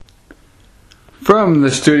From the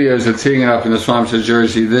studios of Teeing It Up in the Swamps of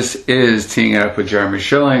Jersey, this is Teeing It Up with Jeremy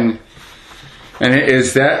Schilling. And it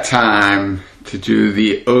is that time to do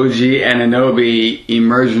the OG Anunoby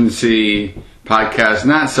emergency podcast.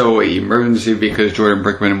 Not so emergency because Jordan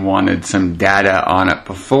Brickman wanted some data on it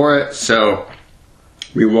before it. So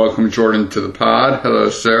we welcome Jordan to the pod. Hello,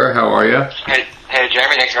 sir. How are you? Hey,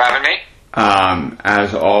 Jeremy. Thanks for having me.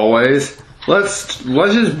 As always, let's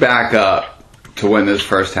just back up to when this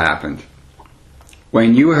first happened.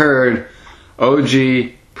 When you heard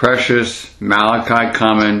OG, Precious, Malachi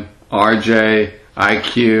coming, RJ,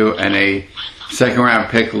 IQ, and a second round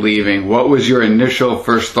pick leaving, what was your initial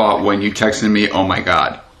first thought when you texted me, oh my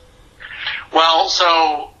God? Well,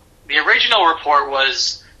 so the original report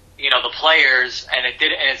was, the players, and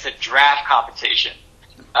it's a draft compensation.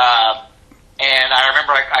 And I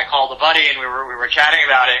remember I called a buddy and we were chatting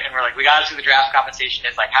about it, and we're like, we got to see the draft compensation.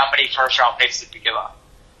 It's like, how many first round picks did we give up?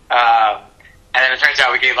 And then it turns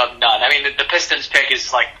out we gave up none. I mean, the Pistons pick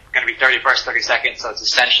is like going to be 31st, 32nd, so it's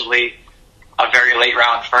essentially a very late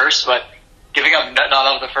round first. But giving up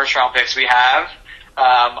none of the first round picks we have,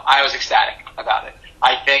 I was ecstatic about it.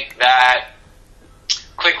 I think that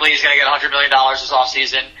quickly he's going to get $100 million this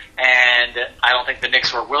offseason, and I don't think the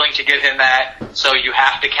Knicks were willing to give him that. So you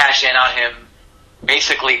have to cash in on him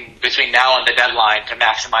basically between now and the deadline to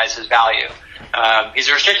maximize his value. He's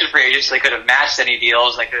a restricted free agent, so they could have matched any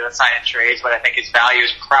deals, they could have signed in trades, but I think his value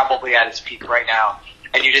is probably at its peak right now.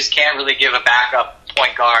 And you just can't really give a backup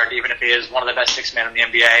point guard, even if he is one of the best six men in the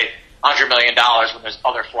NBA, $100 million when there's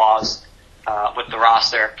other flaws with the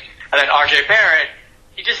roster. And then RJ Barrett,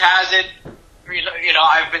 he just has it.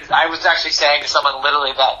 I was actually saying to someone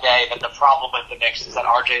literally that day that the problem with the Knicks is that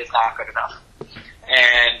RJ is not good enough.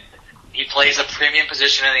 And he plays a premium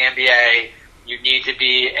position in the NBA. You need to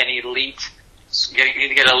be an elite. You need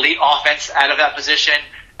to get elite offense out of that position,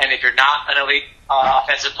 and if you're not an elite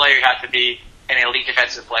offensive player, you have to be an elite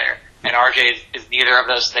defensive player. And RJ is neither of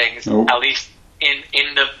those things. Nope. At least in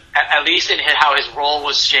how his role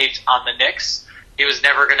was shaped on the Knicks, he was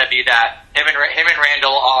never going to be that. Him and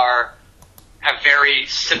Randall have very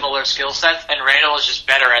similar skill sets, and Randall is just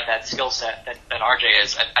better at that skill set than RJ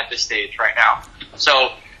is at this stage right now.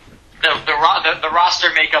 So. The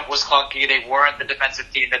roster makeup was clunky. They weren't the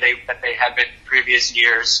defensive team that they had been in previous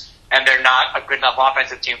years, and they're not a good enough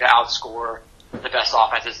offensive team to outscore the best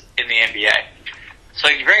offenses in the NBA. So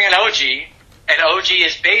you bring in OG, and OG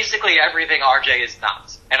is basically everything RJ is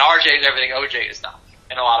not, and RJ is everything OJ is not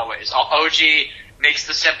in a lot of ways. OG makes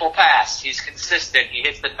the simple pass. He's consistent. He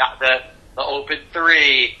hits the open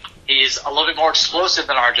three. He's a little bit more explosive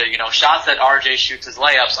than RJ. Shots that RJ shoots as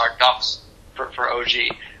layups are dunks for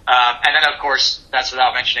OG. And then, of course, that's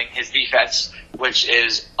without mentioning his defense, which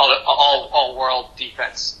is all-world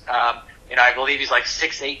defense. I believe he's like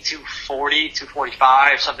 6'8", 240,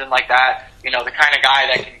 245, something like that. The kind of guy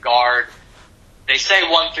that can guard, they say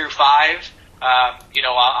 1 through 5.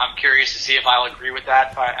 I'm curious to see if I'll agree with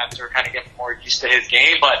that after kind of getting more used to his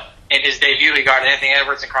game. But in his debut, he guarded Anthony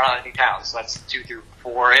Edwards and Karl-Anthony Towns. So that's 2 through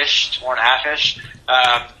 4-ish, 4.5-ish.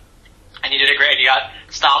 And he did a great. He got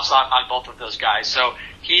stops on both of those guys. So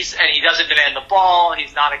he doesn't demand the ball.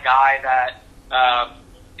 He's not a guy that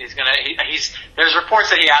is gonna. There's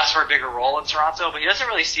reports that he asked for a bigger role in Toronto, but he doesn't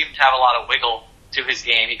really seem to have a lot of wiggle to his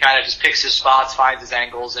game. He kind of just picks his spots, finds his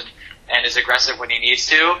angles, and is aggressive when he needs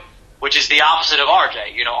to, which is the opposite of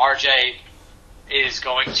RJ. RJ is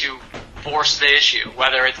going to force the issue,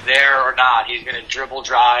 whether it's there or not. He's going to dribble,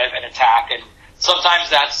 drive, and attack, and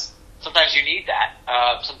sometimes you need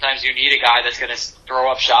that. Sometimes you need a guy that's going to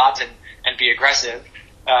throw up shots and be aggressive.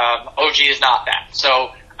 OG is not that.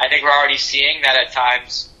 So I think we're already seeing that at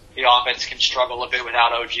times the offense can struggle a bit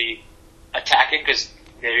without OG attacking because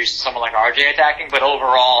there's someone like RJ attacking. But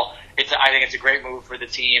overall, I think it's a great move for the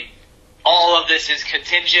team. All of this is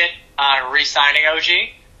contingent on re-signing OG.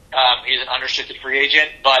 He's an unrestricted free agent,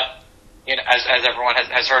 but as everyone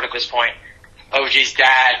has heard at this point, OG's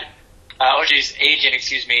agent,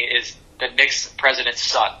 is the Knicks president's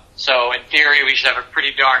son. So in theory, we should have a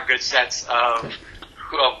pretty darn good sense of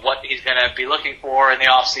what he's going to be looking for in the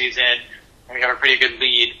offseason. And we have a pretty good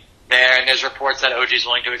lead there. And there's reports that OG is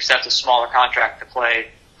willing to accept a smaller contract to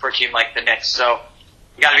play for a team like the Knicks. So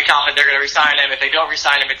you got to be confident they're going to re-sign him. If they don't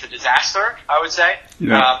re-sign him, it's a disaster, I would say.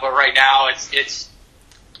 Yeah. But right now, it's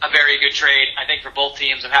a very good trade, I think, for both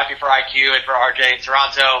teams. I'm happy for IQ and for RJ in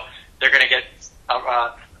Toronto. They're going to get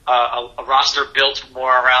a roster built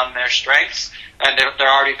more around their strengths, and they're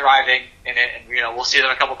already thriving in it. And we'll see them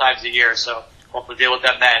a couple times a year, so we'll have to deal with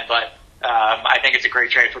them then. But I think it's a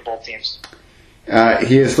great trade for both teams.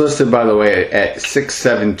 He is listed, by the way, at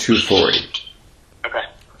 6'7", 240. Okay.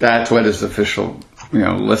 That's what his official,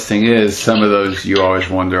 listing is. Some of those you always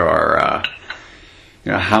wonder are,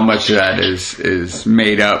 how much of that is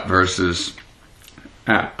made up versus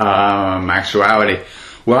actuality.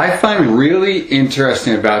 What I find really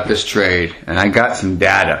interesting about this trade, and I got some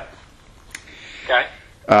data,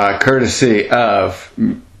 courtesy of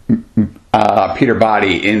Peter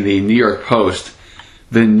Body in the New York Post,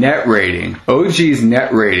 the net rating, OG's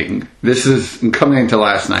net rating. This is coming into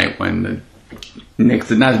last night when the Knicks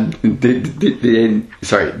did not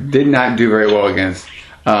do very well against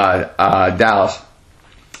Dallas.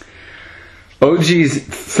 OG's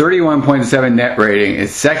 31.7 net rating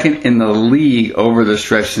is second in the league over the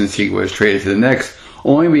stretch since he was traded to the Knicks,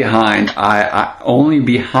 only behind Isaiah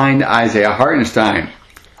Hartenstein,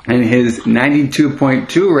 and his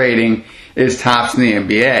 92.2 rating is tops in the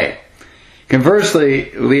NBA.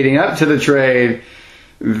 Conversely, leading up to the trade,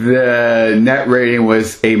 the net rating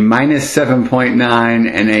was a minus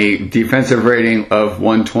 7.9 and a defensive rating of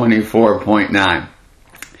 124.9.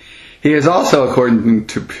 He is also, according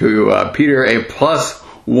to Peter, a plus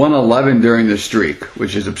 111 during the streak,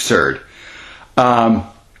 which is absurd. And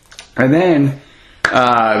then,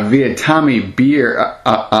 via Tommy Breer,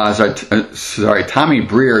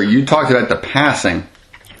 you talked about the passing.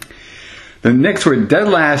 The Knicks were dead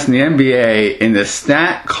last in the NBA in the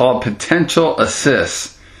stat called potential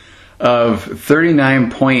assists of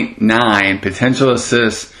 39.9 potential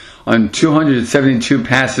assists on 272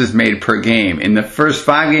 passes made per game. In the first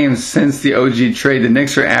 5 games since the OG trade, the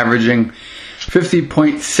Knicks are averaging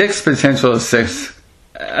 50.6 potential assists.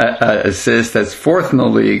 That's fourth in the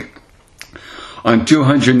league on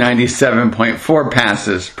 297.4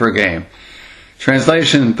 passes per game.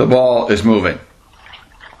 Translation, the ball is moving.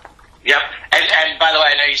 Yep. And by the way,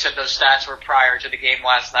 I know you said those stats were prior to the game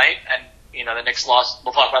last night, and the Knicks lost.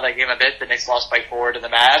 We'll talk about that game a bit. The Knicks lost by 4 to the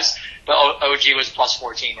Mavs, but OG was plus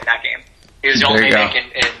 14 in that game. He was the only Knick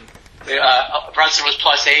Brunson was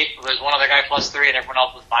plus 8. There was one other guy plus 3, and everyone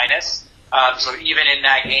else was minus. So even in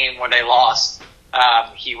that game where they lost,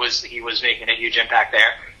 he was making a huge impact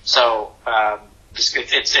there. So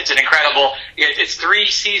it's an incredible. It's 3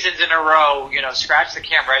 seasons in a row. Scratch the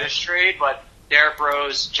Cam Reddish trade, but Derrick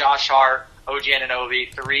Rose, Josh Hart, OG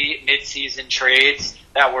Anunoby, 3 mid-season trades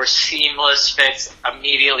that were seamless fits,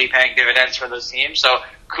 immediately paying dividends for those teams. So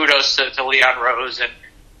kudos to Leon Rose and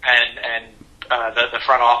the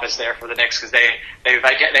front office there for the Knicks, because they have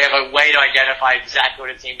a way to identify exactly what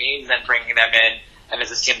a team needs and then bringing them in, and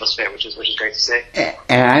it's a seamless fit, which is great to see.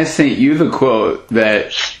 And I sent you the quote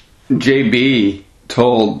that JB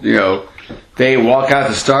told. They walk out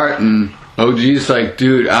to start and OG's like,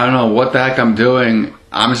 dude, I don't know what the heck I'm doing.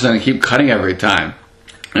 I'm just going to keep cutting every time.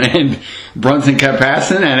 And Brunson kept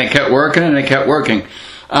passing, and it kept working, and it kept working.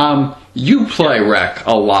 You play rec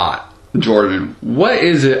a lot, Jordan. What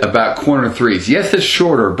is it about corner threes? Yes, it's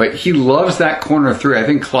shorter, but he loves that corner three. I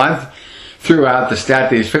think Clive threw out the stat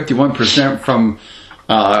that he's 51% from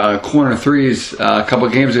corner threes a couple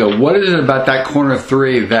of games ago. What is it about that corner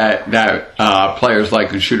three that players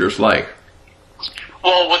like and shooters like?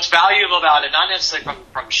 Well, what's valuable about it, not necessarily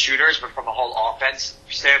from shooters, but from a whole offense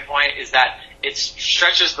standpoint, is that it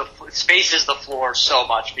spaces the floor so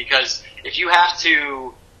much, because if you have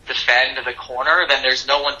to defend the corner, then there's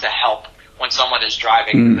no one to help when someone is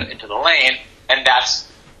driving into the lane, and that's,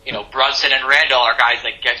 Brunson and Randall are guys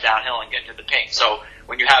that get downhill and get into the paint. So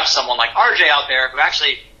when you have someone like RJ out there, who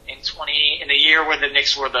actually in the year where the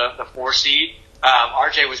Knicks were the 4 seed,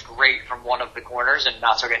 RJ was great from one of the corners and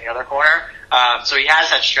not so great in the other corner. So he has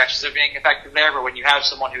had stretches of being effective there, but when you have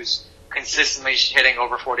someone who's consistently hitting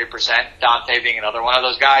over 40%, Dante being another one of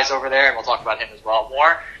those guys over there, and we'll talk about him as well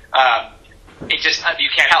more, you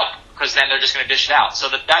can't help, because then they're just going to dish it out. So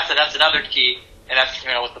that's another key, and that's,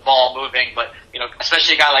 with the ball moving, but,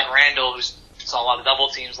 especially a guy like Randall, who saw a lot of double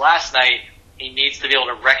teams last night, he needs to be able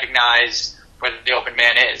to recognize where the open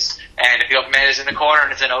man is. And if the open man is in the corner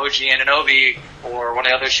and it's an OG Anunoby or one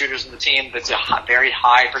of the other shooters in the team, that's a very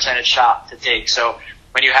high percentage shot to take. So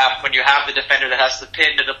when you have the defender that has to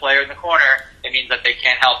pin to the player in the corner, it means that they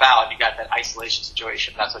can't help out, and you got that isolation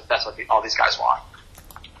situation. That's what all these guys want.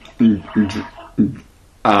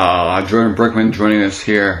 Jordan Brickman joining us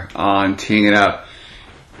here on Teeing It Up.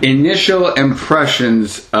 Initial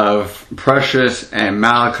impressions of Precious and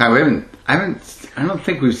Malachi. I don't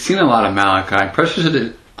think we've seen a lot of Malachi. Precious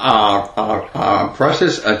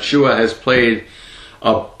Achiuwa has played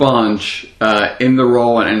a bunch in the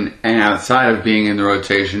role and outside of being in the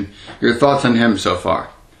rotation. Your thoughts on him so far?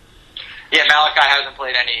 Yeah, Malachi hasn't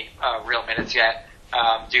played any real minutes yet.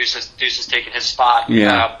 Deuce has taken his spot.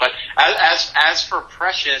 Yeah. But as for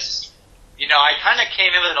Precious, I kind of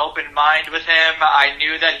came in with an open mind with him. I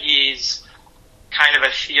knew that he's kind of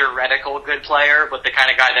a theoretical good player, but the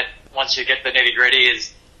kind of guy that once you get the nitty gritty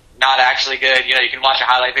is not actually good. You can watch a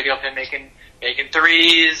highlight video of him making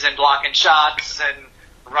threes and blocking shots and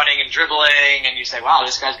running and dribbling, and you say, wow,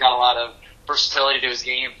 this guy's got a lot of versatility to his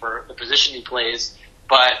game for the position he plays.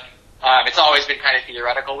 But it's always been kind of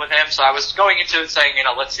theoretical with him. So I was going into it saying,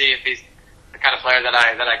 let's see if he's the kind of player that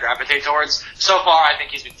I gravitate towards. So far, I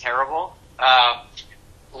think he's been terrible.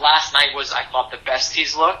 Last night was, I thought, the best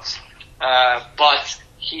he's looked. But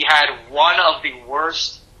he had one of the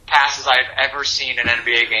worst passes I've ever seen in an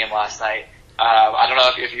NBA game last night. I don't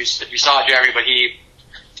know if you saw it, Jerry, but he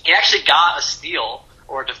actually got a steal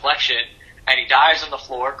or a deflection, and he dives on the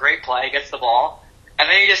floor. Great play, gets the ball, and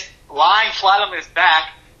then he just lying flat on his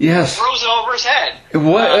back. Yes. Throws it over his head.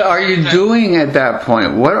 What are you doing at that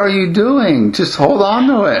point? What are you doing? Just hold on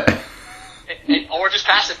to it. Or just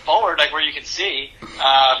pass it forward, like where you can see.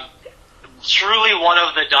 Truly one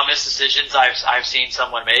of the dumbest decisions I've seen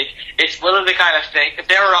someone make. It's literally the kind of thing, if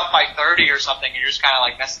they were up by 30 or something, you're just kind of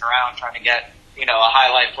like messing around trying to get, a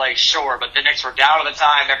highlight play, sure, but the Knicks were down at the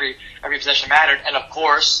time, every possession mattered, and of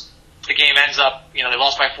course, the game ends up, they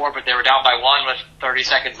lost by 4, but they were down by 1 with 30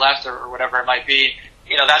 seconds left or whatever it might be.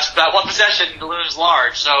 That's that one possession looms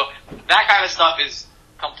large. So that kind of stuff is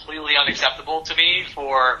completely unacceptable to me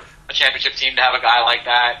for a championship team to have a guy like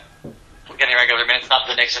that getting regular minutes. Not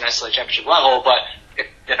that the Knicks are necessarily championship level, but if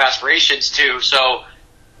they have aspirations too. So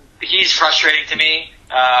he's frustrating to me.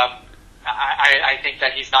 I think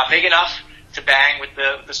that he's not big enough to bang with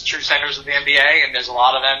the true centers of the NBA, and there's a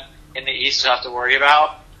lot of them in the East to have to worry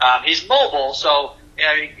about. He's mobile, so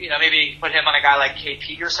maybe put him on a guy like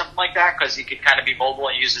KP or something like that, because he could kind of be mobile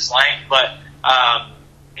and use his length, but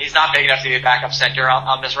he's not big enough to be a backup center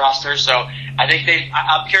on this roster. So I think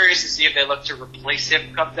I'm curious to see if they look to replace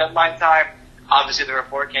him come deadline time. Obviously, the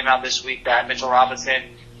report came out this week that Mitchell Robinson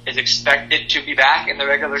is expected to be back in the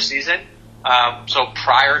regular season. So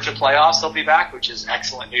prior to playoffs, they'll be back, which is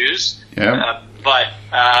excellent news. Yeah. But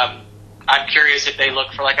I'm curious if they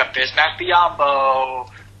look for like a Bismack Biyombo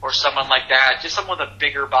or someone like that, just someone with a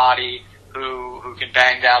bigger body who can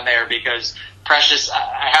bang down there, because Precious,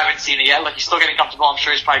 I haven't seen it yet. Like, he's still getting comfortable. I'm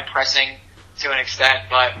sure he's probably pressing to an extent,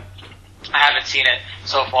 but I haven't seen it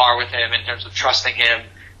so far with him in terms of trusting him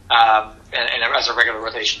and as a regular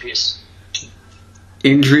rotation piece.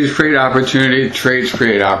 Injuries create opportunity, trades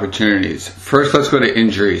create opportunities. First, let's go to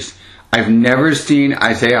injuries. I've never seen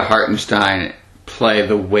Isaiah Hartenstein play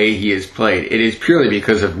the way he has played. It is purely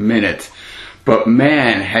because of minutes. But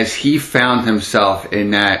man, has he found himself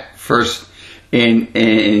in that first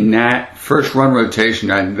run rotation,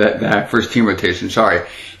 that first team rotation. Sorry,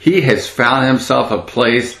 he has found himself a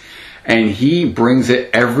place, and he brings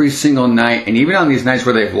it every single night. And even on these nights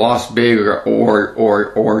where they've lost big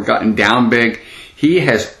or gotten down big, he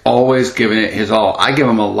has always given it his all. I give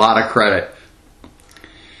him a lot of credit.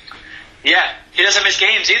 Yeah, he doesn't miss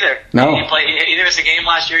games either. No, he didn't miss a game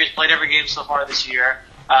last year. He's played every game so far this year.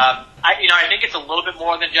 I think it's a little bit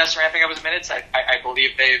more than just ramping up his minutes. I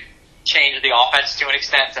believe they've changed the offense to an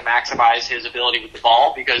extent to maximize his ability with the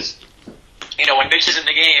ball, because, when Mitch is in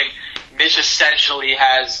the game, Mitch essentially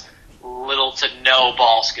has little to no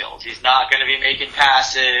ball skills. He's not going to be making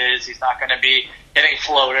passes. He's not going to be hitting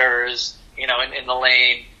floaters, in the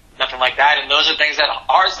lane, nothing like that. And those are things that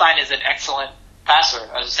Hartenstein is an excellent passer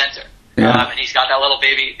as a center. Yeah. And he's got that little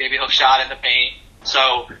baby hook shot in the paint.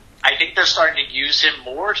 So I think they're starting to use him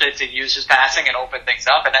more to use his passing and open things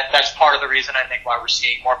up, and that's part of the reason I think why we're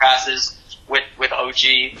seeing more passes with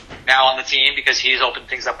OG now on the team, because he's opened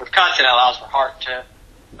things up with cuts, and it allows for Hart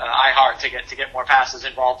to get more passes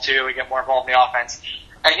involved too, and get more involved in the offense.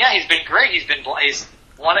 And yeah, he's been great.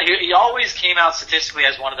 He always came out statistically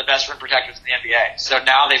as one of the best rim protectors in the NBA. So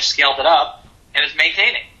now they've scaled it up, and it's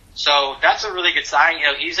maintaining. So that's a really good sign.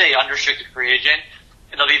 He's a unrestricted free agent.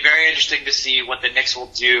 And it'll be very interesting to see what the Knicks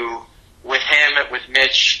will do with him, with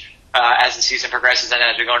Mitch, as the season progresses and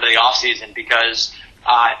as we go into the offseason, because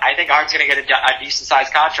I think Hart's going to get a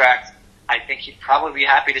decent-sized contract. I think he'd probably be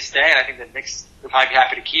happy to stay, and I think the Knicks would probably be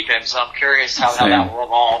happy to keep him. So I'm curious how that will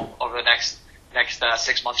evolve over the next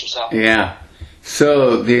 6 months or so. Yeah.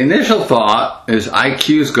 So the initial thought is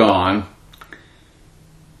IQ's gone.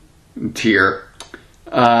 Tier.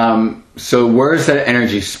 So where's that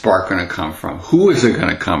energy spark going to come from? Who is it going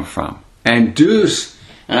to come from? And Deuce,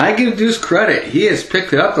 and I give Deuce credit, he has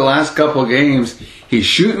picked it up the last couple of games. He's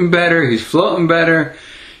shooting better. He's floating better.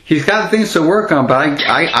 He's got things to work on, but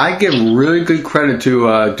I give really good credit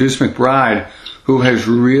to Deuce McBride, who has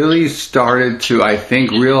really started to, I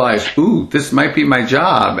think, realize, ooh, this might be my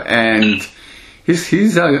job. And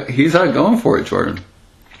he's going for it, Jordan.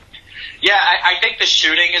 Yeah, I think the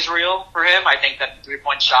shooting is real for him. I think that the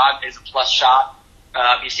 3-point shot is a plus shot.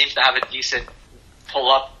 He seems to have a decent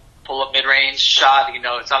pull-up mid-range shot.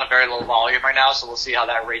 It's on a very low volume right now, so we'll see how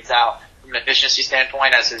that rates out from an efficiency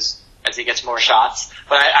standpoint as he gets more shots.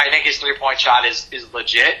 But I think his 3-point shot is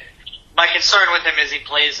legit. My concern with him is he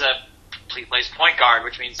plays point guard,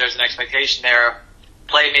 which means there's an expectation there of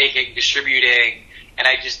playmaking, distributing, and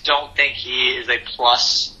I just don't think he is a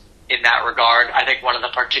plus in that regard. I think one of the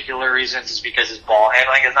particular reasons is because his ball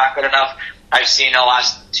handling is not good enough. I've seen the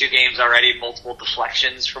last 2 games already multiple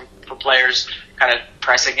deflections from players kind of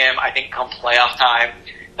pressing him. I think come playoff time,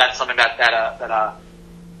 that's something that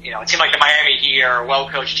it seemed like the Miami Heat or a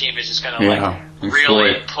well-coached team is just going to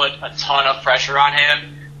really put a ton of pressure on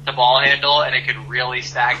him to ball handle, and it could really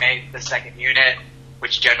stagnate the second unit,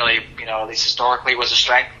 which generally, at least historically was a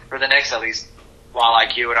strength for the Knicks, at least while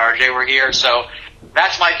IQ and RJ were here. So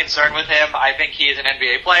that's my concern with him. I think he is an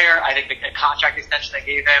NBA player. I think the contract extension they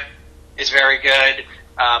gave him is very good.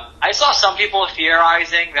 I saw some people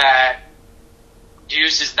theorizing that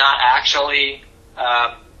Deuce is not actually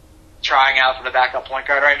trying out for the backup point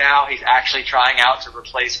guard right now. He's actually trying out to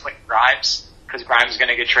replace Quentin Grimes because Grimes is going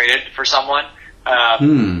to get traded for someone.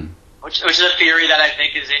 Which is a theory that I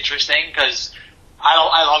think is interesting because I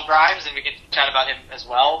love Grimes and we can chat about him as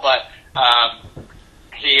well, but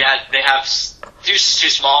Deuce is too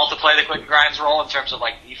small to play the Quentin Grimes role in terms of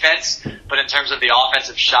defense, but in terms of the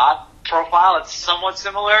offensive shot profile, it's somewhat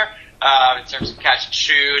similar in terms of catch and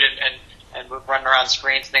shoot and running around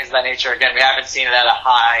screens, things of that nature. Again, we haven't seen it at a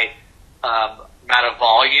high amount of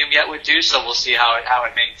volume yet with Deuce, so we'll see how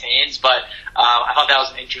it maintains. But I thought that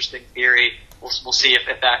was an interesting theory. We'll see if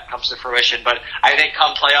that comes to fruition. But I think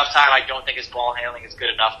come playoff time, I don't think his ball handling is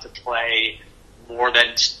good enough to play more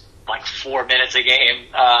than 4 minutes a game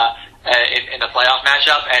in a playoff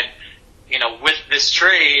matchup. And with this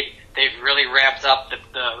trade, they've really ramped up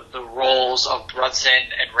the roles of Brunson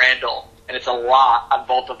and Randall, and it's a lot on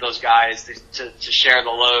both of those guys to share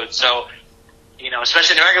the load. So,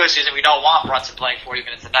 especially in the regular season, we don't want Brunson playing 40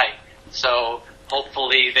 minutes a night. So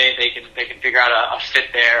hopefully they can figure out a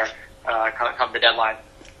fit there come the deadline.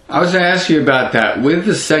 I was going to ask you about that. With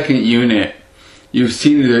the second unit, you've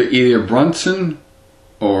seen either Brunson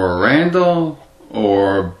or Randall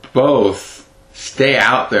or both stay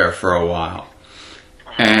out there for a while.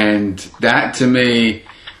 And that, to me,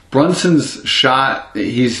 Brunson's shot,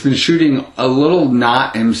 he's been shooting a little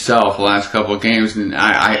not himself the last couple of games. And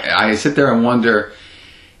I sit there and wonder,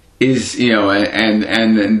 and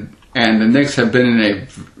the Knicks have been in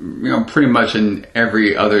a, pretty much in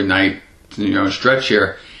every other night, stretch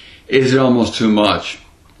here. Is it almost too much?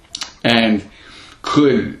 And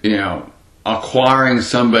could, acquiring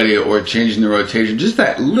somebody or changing the rotation, just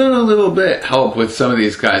that little bit help with some of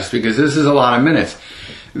these guys, because this is a lot of minutes.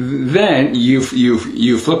 Then you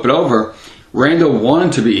flip it over. Randall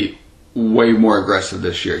wanted to be way more aggressive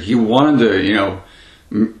this year. He wanted to,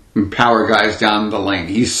 empower guys down the lane.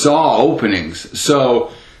 He saw openings.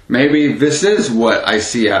 So maybe this is what I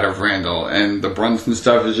see out of Randall, and the Brunson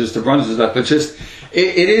stuff is just the Brunson stuff. But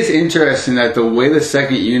it is interesting that the way the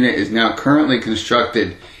second unit is now currently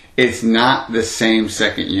constructed, it's not the same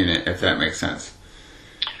second unit, if that makes sense.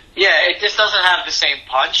 Yeah, it just doesn't have the same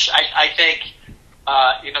punch. I think,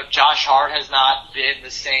 Josh Hart has not been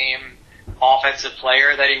the same offensive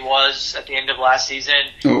player that he was at the end of last season.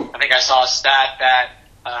 Oh. I think I saw a stat that,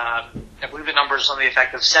 I believe the number is on the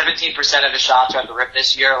effect of 17% of his shots are at the rim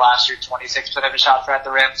this year. Last year, 26% of his shots were at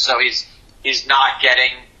the rim. So he's not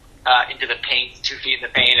getting into the paint, 2 feet in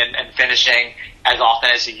the paint, and finishing as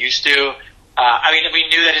often as he used to. We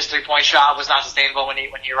knew that his 3-point shot was not sustainable when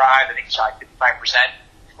he arrived. I think he shot 55%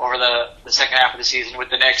 over the second half of the season with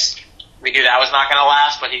the Knicks. We knew that was not going to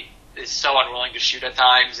last, but he is so unwilling to shoot at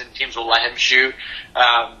times, and teams will let him shoot.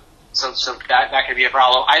 So that could be a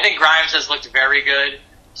problem. I think Grimes has looked very good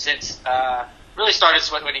since really started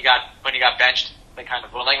when he got benched, kind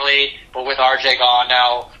of willingly. But with RJ gone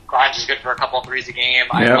now, Grimes is good for a couple of threes a game.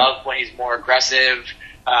 I love when he's more aggressive,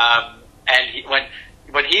 and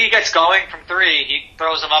when he gets going from 3, he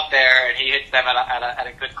throws them up there and he hits them at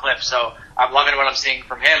a good clip. So I'm loving what I'm seeing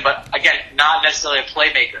from him. But again, not necessarily a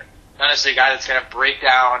playmaker, not necessarily a guy that's going to break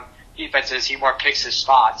down defenses. He more picks his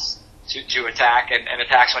spots to attack and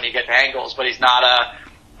attacks when he gets angles. But he's not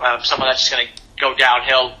someone that's just going to go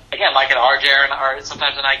downhill again, like an RJ or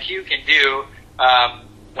sometimes an IQ can do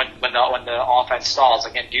when the offense stalls.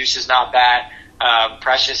 Again, Deuce is not that.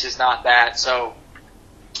 Precious is not that. So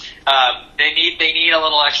they need a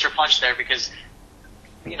little extra punch there because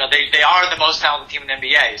they are the most talented team in the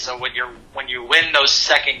NBA. So when you win those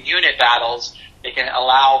second unit battles, they can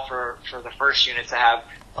allow for the first unit to have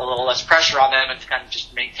a little less pressure on them and to kind of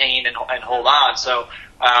just maintain and hold on. So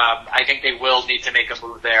I think they will need to make a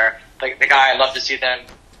move there. The guy I'd love to see them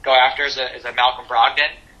go after is a Malcolm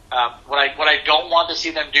Brogdon. What I don't want to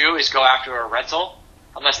see them do is go after a rental,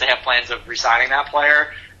 unless they have plans of re-signing that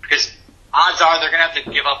player, because odds are they're going to have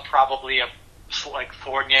to give up probably like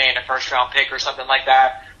Fournier and a first round pick or something like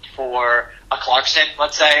that for a Clarkson,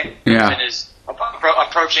 let's say. Yeah. Clarkson is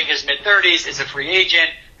approaching his mid-30s, is a free agent,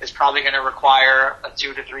 is probably going to require a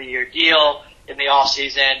 2 to 3 year deal in the off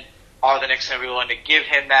season. Are the Knicks going to be willing to give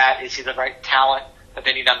him that? Is he the right talent that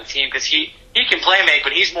they need on the team? Because he can play make,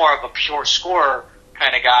 but he's more of a pure scorer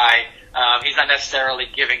kind of guy. He's not necessarily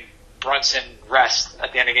giving Brunson rest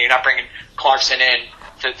at the end of the game. You're not bringing Clarkson in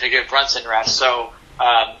to give Brunson rest. So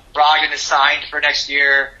Brogdon is signed for next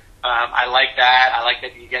year. I like that. I like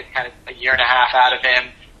that you get kind of a year and a half out of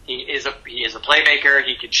him. He is a playmaker.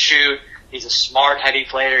 He can shoot. He's a smart, heady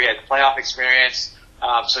player. He has playoff experience.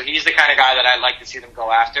 So he's the kind of guy that I'd like to see them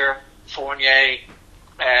go after. Fournier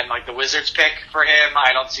and like the Wizards pick for him,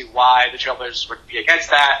 I don't see why the Trailblazers would be against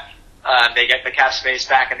that. They get the cap space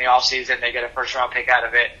back in the offseason. They get a first round pick out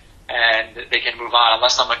of it, and they can move on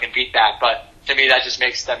unless someone can beat that. But to me, that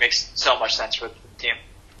makes so much sense for the team.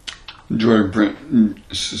 Jordan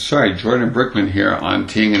Brickman here on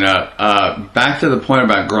Teeing It Up. Back to the point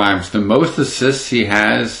about Grimes. The most assists he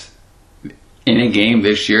has in a game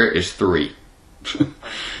this year is 3.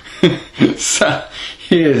 So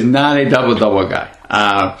he is not a double-double guy.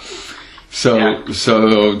 So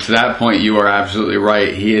to that point, you are absolutely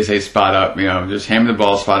right. He is a spot-up, just hand me the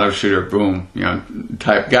ball, spot-up shooter, boom,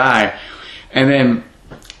 type guy. And then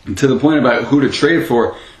to the point about who to trade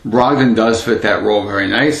for, Brogdon does fit that role very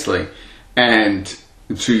nicely. And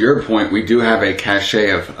to your point, we do have a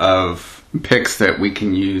cachet of picks that we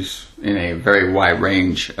can use in a very wide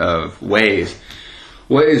range of ways.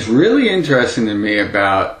 What is really interesting to me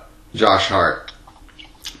about Josh Hart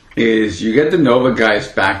is you get the Nova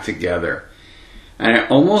guys back together. And I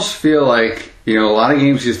almost feel like, a lot of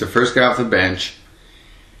games he's the first guy off the bench.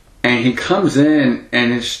 And he comes in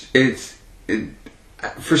and it's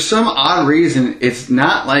for some odd reason, it's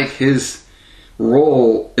not like his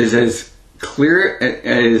role is as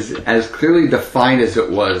clearly defined as it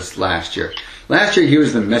was last year. Last year he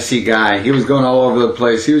was the messy guy. He was going all over the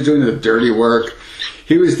place. He was doing the dirty work.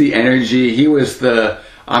 He was the energy. He was the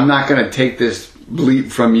I'm not going to take this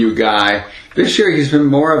bleep from you guy. This year he's been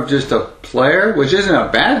more of just a player, which isn't a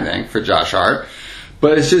bad thing for Josh Hart,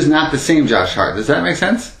 but it's just not the same Josh Hart. Does that make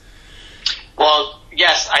sense? Well,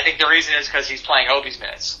 yes, I think the reason is because he's playing Obi's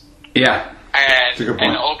minutes. Yeah,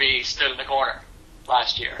 and Obi stood in the corner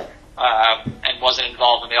last year and wasn't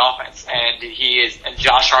involved in the offense, and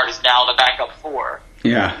Josh Hart is now the backup 4.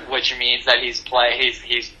 Yeah, which means that he's playing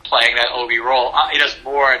that Obi role. He does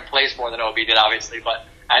more and plays more than Obi did, obviously, but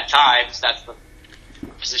at times that's the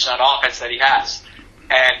position on offense that he has,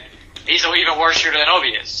 and he's an even worse shooter than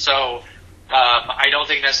Obi is. So I don't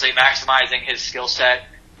think necessarily maximizing his skill set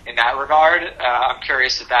in that regard. I'm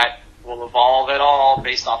curious if that will evolve at all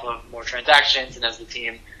based off of more transactions and as the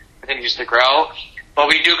team continues to grow. But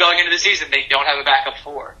we knew going into the season they don't have a backup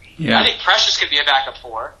 4. Yeah. I think Precious could be a backup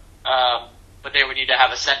 4, but they would need to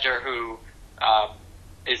have a center who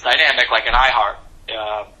is dynamic like an iHeart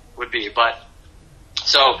would be. But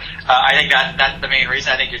so I think that's the main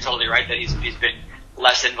reason. I think you're totally right that he's been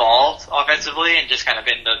less involved offensively and just kind of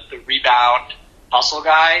been the rebound hustle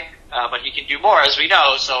guy. But he can do more, as we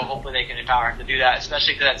know. So hopefully they can empower him to do that,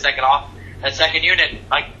 especially to that second unit.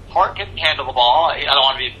 Like Hart can handle the ball. I don't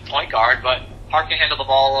want to be a point guard, but Hart can handle the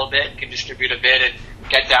ball a little bit, can distribute a bit, and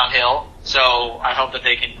get downhill. So I hope that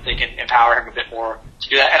they can empower him a bit more to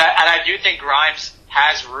do that. And I do think Grimes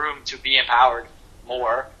has room to be empowered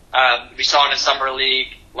more. We saw it in Summer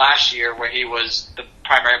League last year where he was the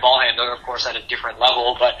primary ball handler, of course at a different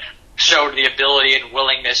level, but showed the ability and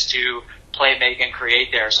willingness to play, make, and create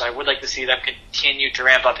there. So I would like to see them continue to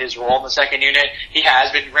ramp up his role in the second unit. He has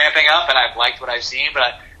been ramping up, and I've liked what I've seen, but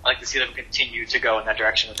I'd like to see them continue to go in that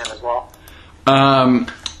direction with him as well.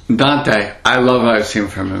 Dante, I love what I've seen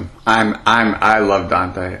from him. I love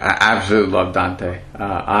Dante. I absolutely love Dante.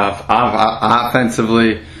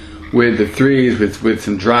 Offensively, with the threes, with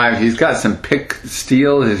some drive, he's got some pick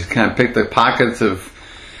steals. He's kind of picked the pockets of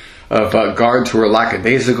guards who were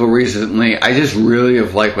lackadaisical recently. I just really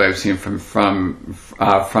have liked what I've seen from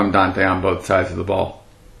Dante on both sides of the ball.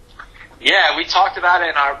 Yeah, we talked about it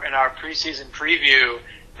in our preseason preview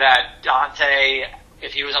that Dante,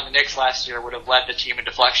 if he was on the Knicks last year, would have led the team in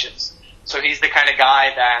deflections. So he's the kind of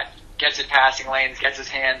guy that gets in passing lanes, gets his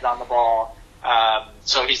hands on the ball.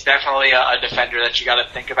 So he's definitely a defender that you got to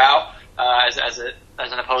think about. as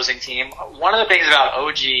an opposing team. One of the things about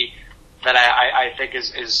OG that I think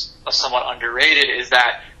is somewhat underrated is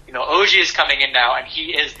that, OG is coming in now and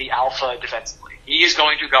he is the alpha defensively. He is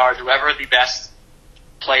going to guard whoever the best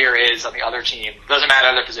player is on the other team. Doesn't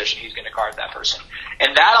matter their position, he's going to guard that person.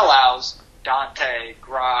 And that allows Dante,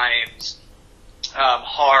 Grimes,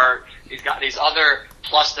 Hart, he's got these other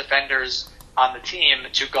plus defenders on the team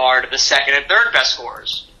to guard the second and third best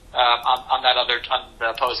scorers on the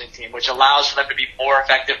opposing team, which allows for them to be more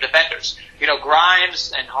effective defenders.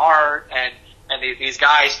 Grimes and Hart and these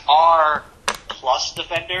guys are plus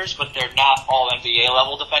defenders, but they're not all NBA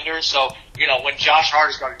level defenders. So, when Josh Hart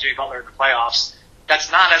is guarding Jimmy Butler in the playoffs, that's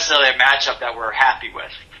not necessarily a matchup that we're happy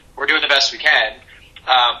with. We're doing the best we can.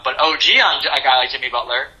 But OG on a guy like Jimmy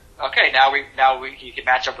Butler, okay, now he can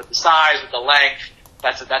match up with the size, with the length.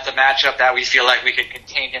 That's a matchup that we feel like we can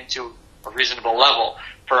contain him to a reasonable level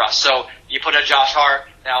for us. So you put a Josh Hart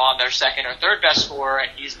now on their second or third best scorer,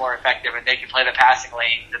 and he's more effective, and they can play the passing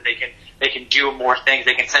lane, and they can do more things.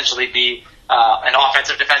 They can essentially be an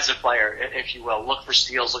offensive defensive player, if you will. Look for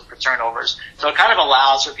steals, look for turnovers. So it kind of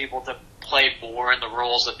allows for people to play more in the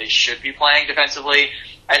roles that they should be playing defensively.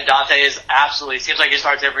 And Dante seems like he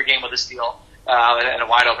starts every game with a steal and a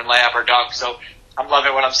wide open layup or dunk. So I'm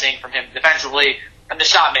loving what I'm seeing from him defensively. And the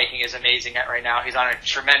shot making is amazing right now. He's on a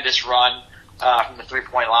tremendous run from the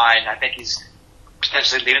 3-point line. I think he's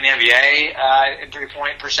potentially leading the NBA in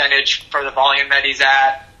 3-point percentage for the volume that he's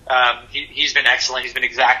at. He's been excellent. He's been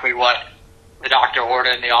exactly what the doctor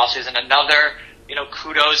ordered in the offseason. Another,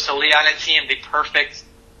 kudos to Leon and team, the perfect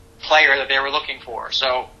player that they were looking for.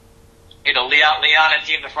 So, Leon and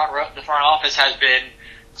team, the front office has been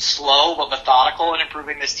slow but methodical in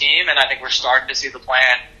improving this team, and I think we're starting to see the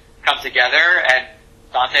plan come together. And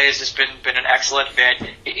Dante has just been an excellent fit.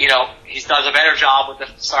 He does a better job with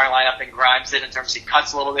the starting lineup than Grimes did in terms of he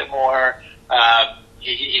cuts a little bit more.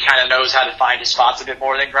 He kind of knows how to find his spots a bit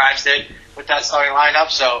more than Grimes did with that starting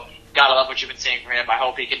lineup. So, gotta love what you've been seeing from him. I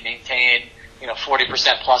hope he can maintain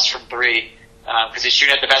 40% plus from three. Because he's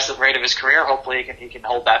shooting at the best rate of his career. Hopefully he can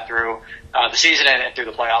hold that through the season and through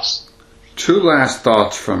the playoffs. Two last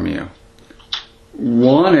thoughts from you.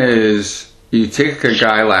 One is, you take a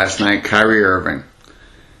guy last night, Kyrie Irving,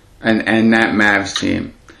 and that Mavs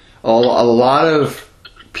team. A lot of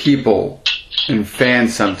people and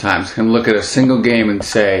fans sometimes can look at a single game and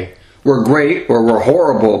say, we're great or we're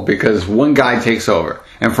horrible because one guy takes over.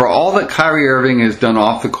 And for all that Kyrie Irving has done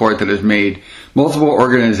off the court that has made multiple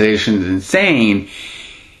organizations insane,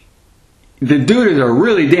 the dude is a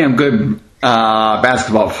really damn good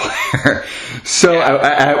basketball player. So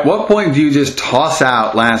at what point do you just toss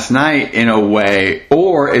out last night in a way,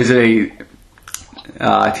 or is it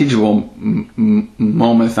a teachable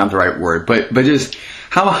moment? It's not the right word, but just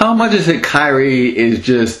how much is it Kyrie is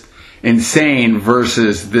just insane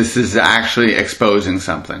versus this is actually exposing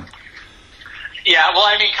something? Yeah,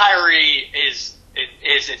 well, Kyrie is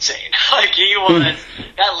insane. He was,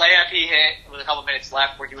 that layup he hit with a couple minutes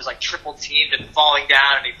left where he was triple teamed and falling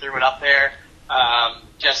down and he threw it up there.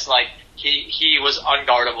 He was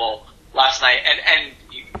unguardable last night. And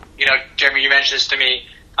Jeremy, you mentioned this to me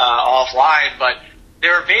offline, but they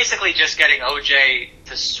were basically just getting OJ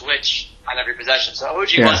to switch on every possession. So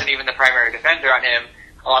OG wasn't even the primary defender on him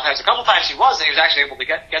a lot of times. A couple times he was, and he was actually able to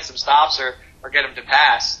get some stops or get him to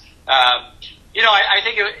pass. I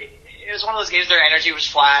think it was one of those games their energy was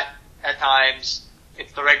flat at times.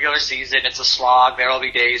 It's the regular season. It's a slog. There will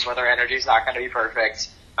be days where their energy is not going to be perfect.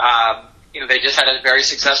 They just had a very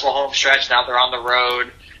successful home stretch. Now they're on the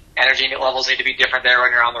road. Energy levels need to be different there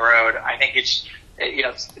when you're on the road. I think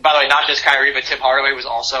by the way, not just Kyrie, but Tim Hardaway was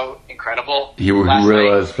also incredible. He really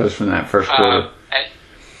was, especially in that first quarter.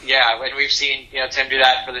 And we've seen Tim do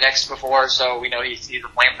that for the Knicks before, so we know he's a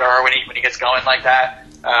flamethrower when he gets going like that.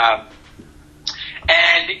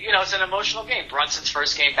 And it's an emotional game. Brunson's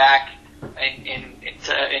first game back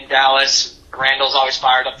in Dallas. Randall's always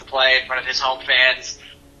fired up to play in front of his home fans.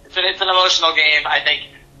 It's an emotional game. I think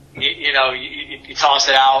you toss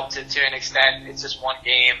it out to an extent. It's just one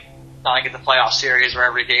game. It's not like it's a playoff series where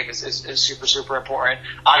every game is super, super important.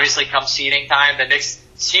 Obviously, come seeding time, the Knicks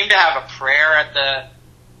seem to have a prayer at the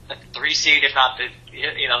 3 seed, if not a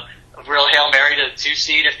real Hail Mary to the 2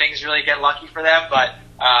 seed if things really get lucky for them. But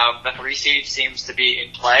the 3 seed seems to be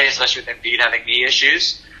in play, especially with Embiid having knee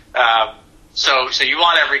issues. So you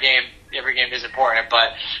want every game. Every game is important,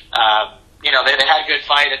 but they had a good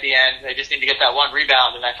fight at the end. They just need to get that one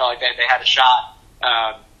rebound, and I felt like they had a shot.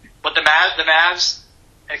 But the Mavs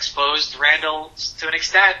exposed Randall to an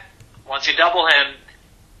extent. Once you double him,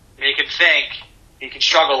 make him think, he can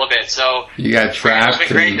struggle a bit. So you got trapped. It's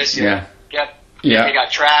been great this year. Yeah. He got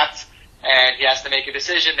trapped, and he has to make a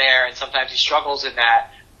decision there, and sometimes he struggles in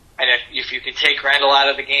that. And if you can take Randall out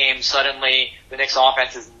of the game, suddenly the Knicks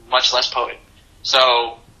offense is much less potent.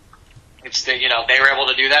 So it's they were able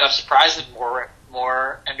to do that. I'm surprised that more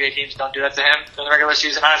NBA teams don't do that to him in the regular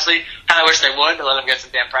season. Honestly, kind of wish they would to let him get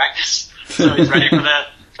some damn practice so he's ready for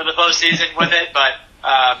the postseason with it. But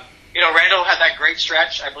Randall had that great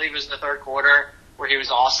stretch. I believe it was in the third quarter where he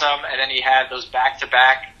was awesome, and then he had those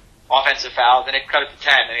back-to-back offensive fouls, and it cut it to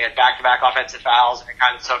 10. And he had back-to-back offensive fouls, and it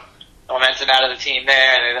kind of took the momentum out of the team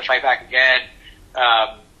there, and they had to fight back again.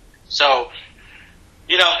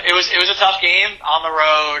 It was a tough game on the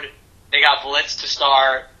road. They got blitzed to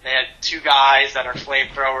start. They had two guys that are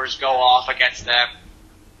flamethrowers go off against them.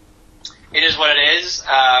 It is what it is.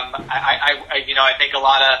 I think a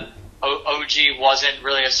lot of OG wasn't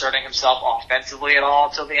really asserting himself offensively at all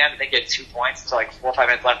until the end. I think he had 2 points until like 4 or 5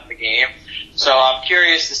 minutes left in the game. So I'm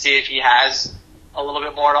curious to see if he has a little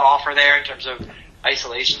bit more to offer there in terms of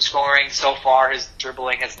isolation scoring. So far, his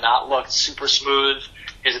dribbling has not looked super smooth.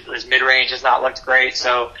 His mid-range has not looked great.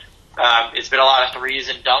 So it's been a lot of threes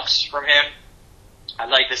and dunks from him. I'd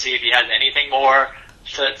like to see if he has anything more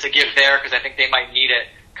to give there, because I think they might need it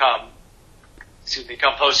come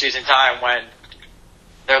postseason time when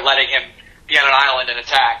they're letting him be on an island and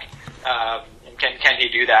attack. And can he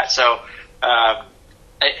do that? So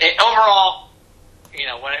overall,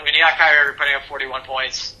 when you got Kyrie Irving putting up 41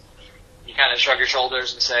 points, you kind of shrug your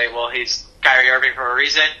shoulders and say, well, he's Kyrie Irving for a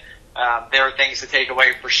reason. There are things to take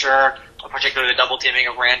away for sure, particularly the double teaming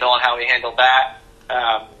of Randall and how he handled that.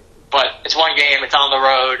 But it's one game. It's on the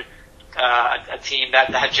road. A team that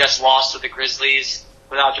had just lost to the Grizzlies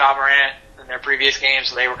without Ja Morant in their previous game,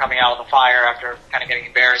 so they were coming out of the fire after kind of getting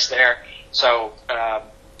embarrassed there. So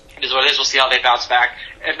it is what it is. We'll see how they bounce back.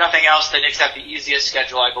 If nothing else, the Knicks have the easiest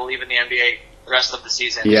schedule, I believe, in the NBA the rest of the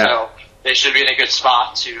season. Yeah. So they should be in a good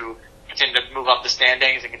spot to continue to move up the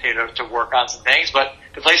standings and continue to work on some things. But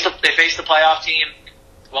they face the playoff team,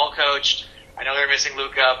 well coached. I know they're missing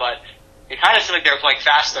Luka, but it kind of seemed like they were playing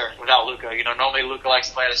faster without Luka. Normally Luka likes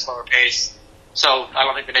to play at a slower pace, so I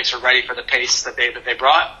don't think the Knicks are ready for the pace that they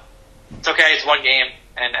brought. It's okay. It's one game,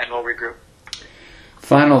 and we'll regroup.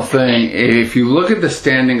 Final thing, if you look at the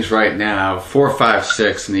standings right now, 4, 5,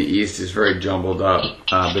 6 in the East is very jumbled up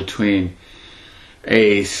between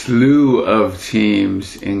a slew of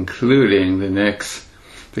teams, including the Knicks,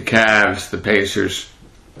 the Cavs, the Pacers.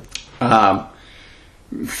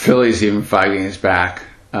 Philly's even 5 games back.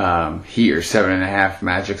 Heat are 7.5,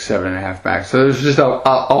 Magic 7.5 back. So there's just a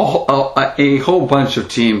whole bunch of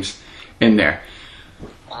teams in there.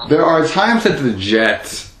 There are times that the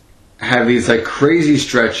Jets have these like crazy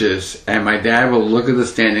stretches, and my dad will look at the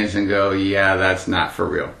standings and go, "Yeah, that's not for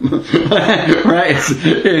real." Right?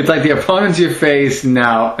 It's like the opponents you face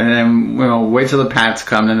now, and then wait till the Pats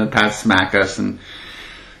come, and the Pats smack us, and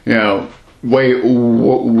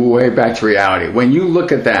way back to reality. When you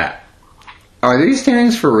look at that, are these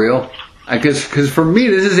standings for real? Because for me,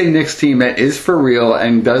 this is a Knicks team that is for real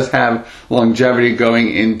and does have longevity going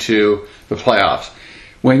into the playoffs.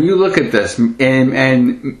 When you look at this,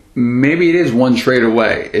 and maybe it is one trade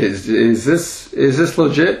away, is this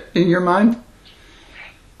legit in your mind?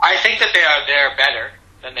 I think that they're better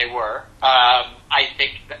than they were. I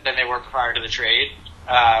think than they were prior to the trade,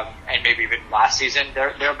 and maybe even last season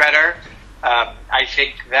they're better. I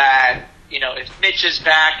think that if Mitch is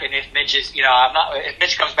back, and if Mitch is if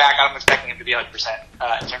Mitch comes back, I'm expecting him to be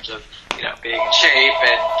 100% in terms of being in shape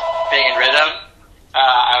and being in rhythm.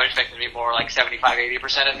 I would expect him to be more like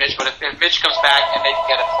 75-80% of Mitch. But if Mitch comes back and they can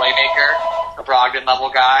get a playmaker, a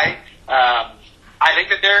Brogdon-level guy, I think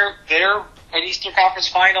that they're an Eastern Conference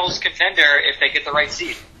Finals contender if they get the right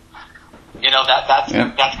seed. That's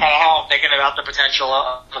kind of how I'm thinking about the potential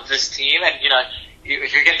of this team. And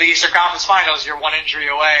if you get the Eastern Conference Finals, you're one injury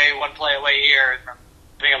away, one play away here from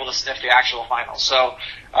being able to sniff the actual finals. So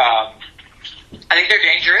I think they're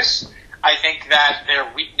dangerous. I think that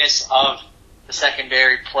their weakness of the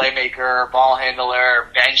secondary playmaker, ball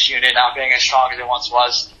handler, bench unit not being as strong as it once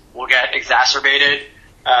was will get exacerbated.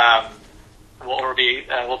 Will be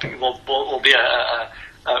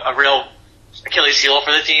a real Achilles heel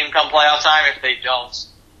for the team come playoff time if they don't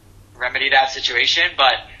remedy that situation.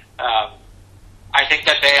 But I think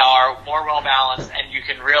that they are more well balanced, and you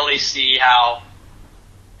can really see how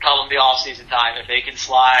come the off season time if they can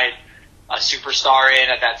slide a superstar in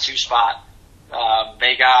at that 2 spot.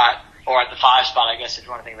 Or at the 5 spot, I guess, if you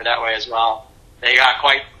want to think of it that way as well. They got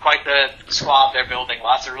quite the squad they're building.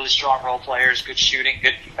 Lots of really strong role players, good shooting,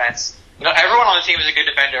 good defense. Everyone on the team is a good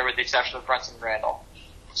defender with the exception of Brunson and Randall.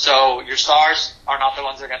 So your stars are not the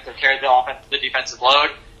ones that are going to carry the defensive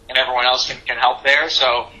load, and everyone else can help there.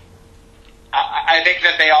 So I think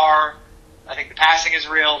that they are. I think the passing is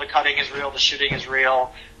real, the cutting is real, the shooting is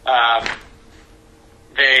real. They're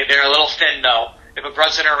a little thin though. If a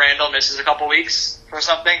Brunson or Randall misses a couple weeks for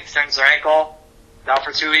something, turns their ankle, out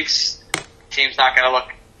for 2 weeks, team's not going to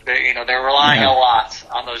look. They're relying a lot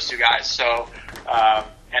on those two guys. So,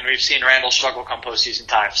 and we've seen Randall struggle come postseason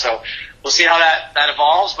time. So we'll see how that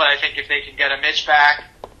evolves. But I think if they can get a Mitch back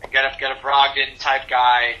and get a Brogdon type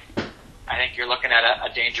guy, I think you're looking at a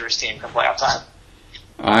dangerous team come playoff time.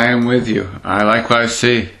 I am with you. I like what I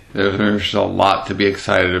see. There's a lot to be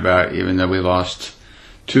excited about, even though we lost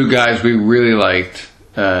two guys we really liked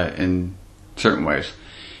in certain ways,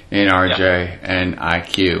 in RJ and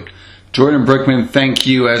IQ. Jordan Brickman, thank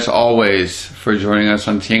you as always for joining us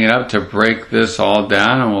on Teeing It Up to break this all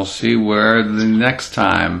down, and we'll see where the next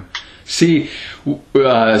time. See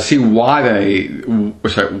why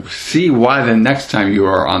the next time you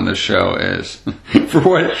are on the show is. For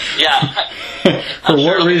what? Yeah. For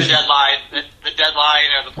what reason? The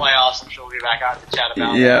deadline or the playoffs, I'm sure we'll be back on to chat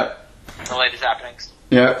about the latest happenings.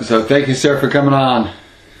 Yeah, so thank you, sir, for coming on.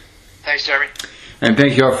 Thanks, Jeremy. And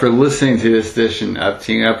thank you all for listening to this edition of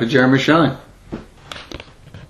Teeing Up with Jeremy Schilling.